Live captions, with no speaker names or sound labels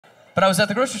But I was at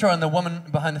the grocery store, and the woman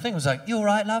behind the thing was like, "You all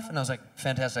right, love?" And I was like,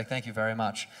 "Fantastic, thank you very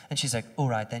much." And she's like, "All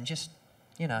right, then, just,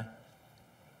 you know."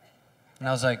 And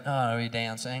I was like, "Oh, are we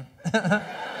dancing?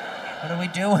 What are we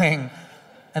doing?"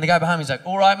 And the guy behind me was like,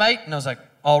 "All right, mate?" And I was like,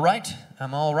 "All right,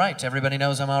 I'm all right. Everybody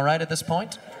knows I'm all right at this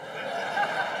point."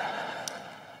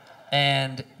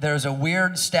 And there's a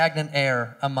weird stagnant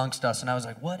air amongst us. And I was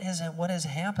like, what is it? What is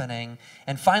happening?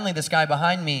 And finally, this guy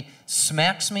behind me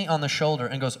smacks me on the shoulder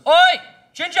and goes, "Oi,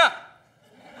 Ginger!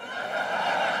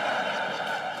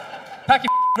 Pack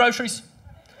your groceries."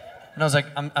 And I was like,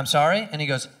 I'm sorry? And he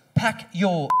goes, "Pack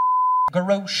your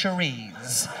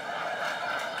groceries."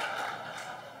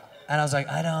 And I was like,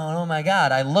 oh my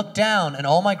God. I looked down and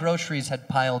all my groceries had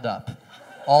piled up.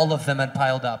 All of them had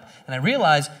piled up. And I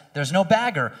realized there's no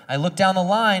bagger. I looked down the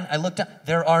line,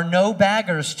 there are no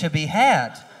baggers to be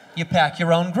had. You pack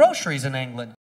your own groceries in England.